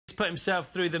put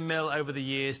himself through the mill over the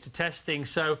years to test things,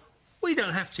 so we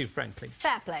don't have to, frankly.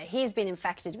 Fair play. He's been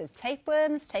infected with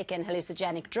tapeworms, taken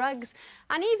hallucinogenic drugs,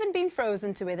 and even been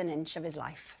frozen to within an inch of his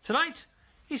life. Tonight,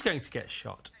 he's going to get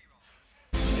shot.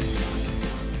 The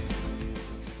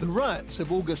riots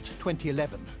of August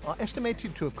 2011 are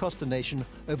estimated to have cost the nation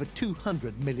over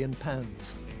 £200 million.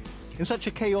 In such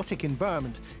a chaotic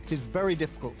environment, it is very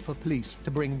difficult for police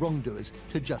to bring wrongdoers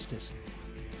to justice.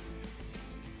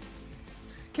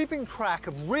 Keeping track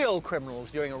of real criminals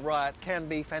during a riot can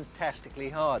be fantastically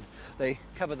hard. They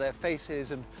cover their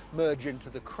faces and merge into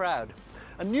the crowd.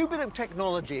 A new bit of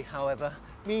technology, however,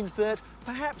 means that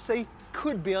perhaps they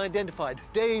could be identified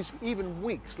days, even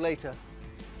weeks later.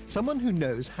 Someone who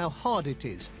knows how hard it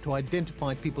is to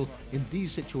identify people in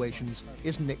these situations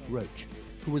is Nick Roach,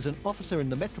 who was an officer in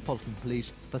the Metropolitan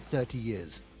Police for 30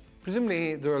 years.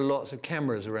 Presumably there are lots of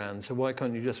cameras around, so why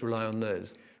can't you just rely on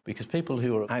those? Because people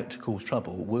who are out to cause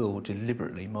trouble will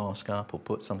deliberately mask up or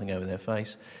put something over their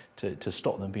face to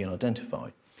stop them being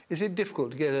identified. Is it difficult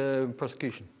to get a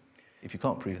prosecution? If you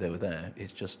can't prove they were there,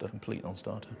 it's just a complete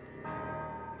non-starter.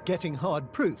 Getting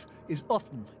hard proof is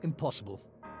often impossible.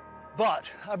 But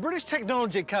a British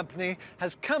technology company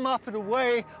has come up with a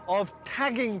way of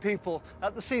tagging people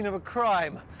at the scene of a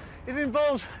crime. It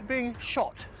involves being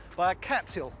shot by a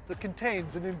capsule that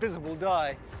contains an invisible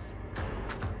dye.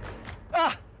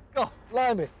 Ah! Oh,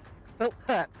 blimey! Felt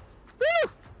that. Woo!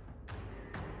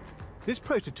 This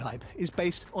prototype is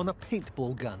based on a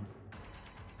paintball gun.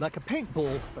 Like a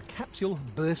paintball, the capsule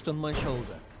burst on my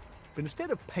shoulder. But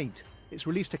instead of paint, it's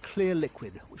released a clear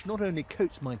liquid which not only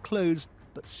coats my clothes,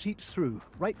 but seeps through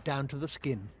right down to the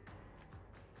skin.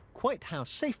 Quite how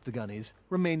safe the gun is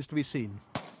remains to be seen.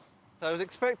 I was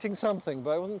expecting something, but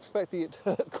I wasn't expecting it to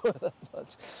hurt quite that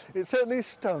much. It certainly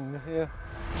stung, yeah.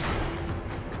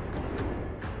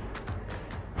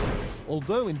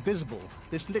 Although invisible,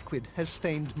 this liquid has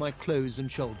stained my clothes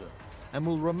and shoulder and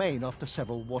will remain after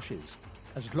several washes.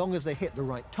 As long as they hit the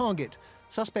right target,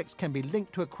 suspects can be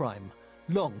linked to a crime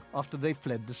long after they've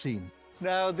fled the scene.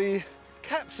 Now, the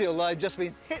capsule I've just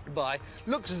been hit by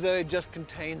looks as though it just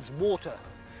contains water,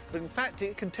 but in fact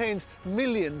it contains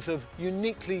millions of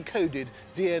uniquely coded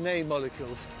DNA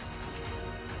molecules.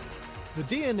 The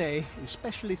DNA is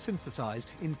specially synthesized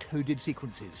in coded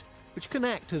sequences, which can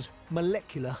act as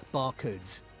molecular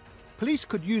barcodes. Police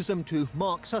could use them to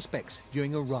mark suspects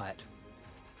during a riot.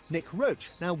 Nick Roach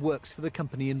now works for the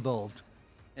company involved.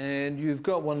 And you've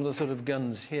got one of the sort of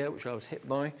guns here, which I was hit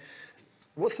by.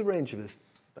 What's the range of this?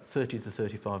 About 30 to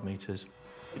 35 metres.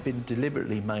 It's been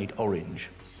deliberately made orange.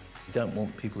 You don't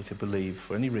want people to believe,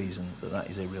 for any reason, that that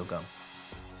is a real gun.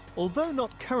 Although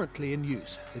not currently in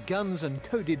use, the guns and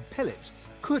coded pellets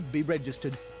could be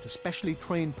registered to specially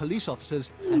trained police officers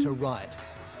at a riot.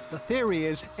 The theory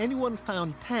is anyone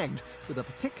found tagged with a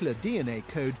particular DNA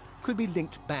code could be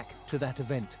linked back to that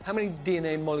event. How many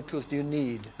DNA molecules do you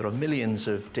need? There are millions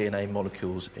of DNA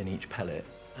molecules in each pellet,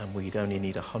 and we'd only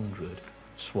need 100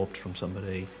 swabbed from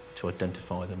somebody to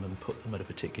identify them and put them at a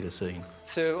particular scene.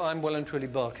 So I'm well and truly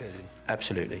barcoded?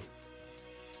 Absolutely.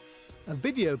 A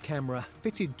video camera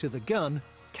fitted to the gun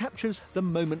captures the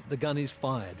moment the gun is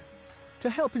fired to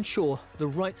help ensure the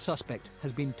right suspect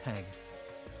has been tagged.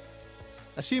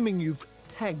 Assuming you've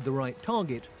tagged the right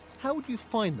target, how would you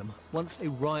find them once a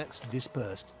riot's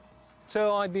dispersed?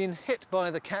 So I've been hit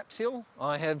by the capsule.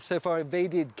 I have so far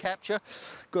evaded capture.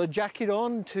 Got a jacket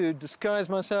on to disguise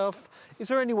myself. Is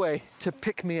there any way to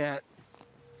pick me out?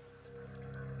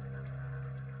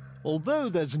 Although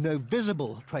there's no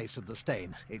visible trace of the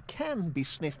stain, it can be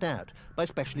sniffed out by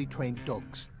specially trained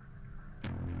dogs.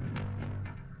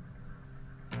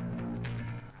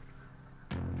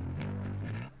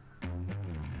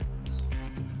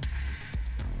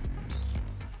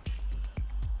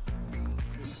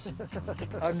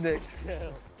 I'm Nick.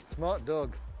 Smart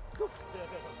dog.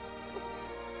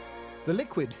 The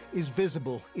liquid is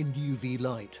visible in UV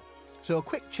light, so a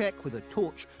quick check with a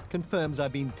torch confirms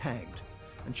I've been tagged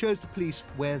and shows the police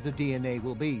where the DNA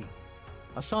will be.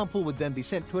 A sample would then be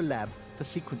sent to a lab for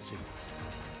sequencing.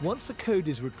 Once the code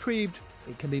is retrieved,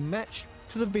 it can be matched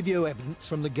to the video evidence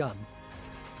from the gun.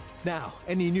 Now,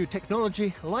 any new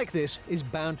technology like this is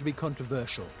bound to be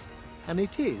controversial, and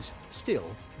it is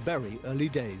still very early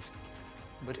days.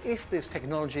 But if this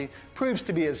technology proves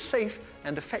to be as safe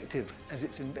and effective as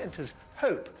its inventors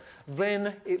hope,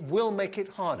 then it will make it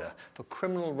harder for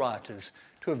criminal rioters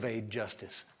to evade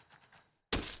justice.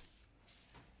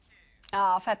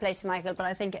 Ah, fair play to Michael, but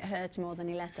I think it hurt more than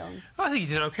he let on. I think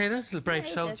he did okay there, little brave Yeah,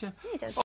 he soldier. did. He did.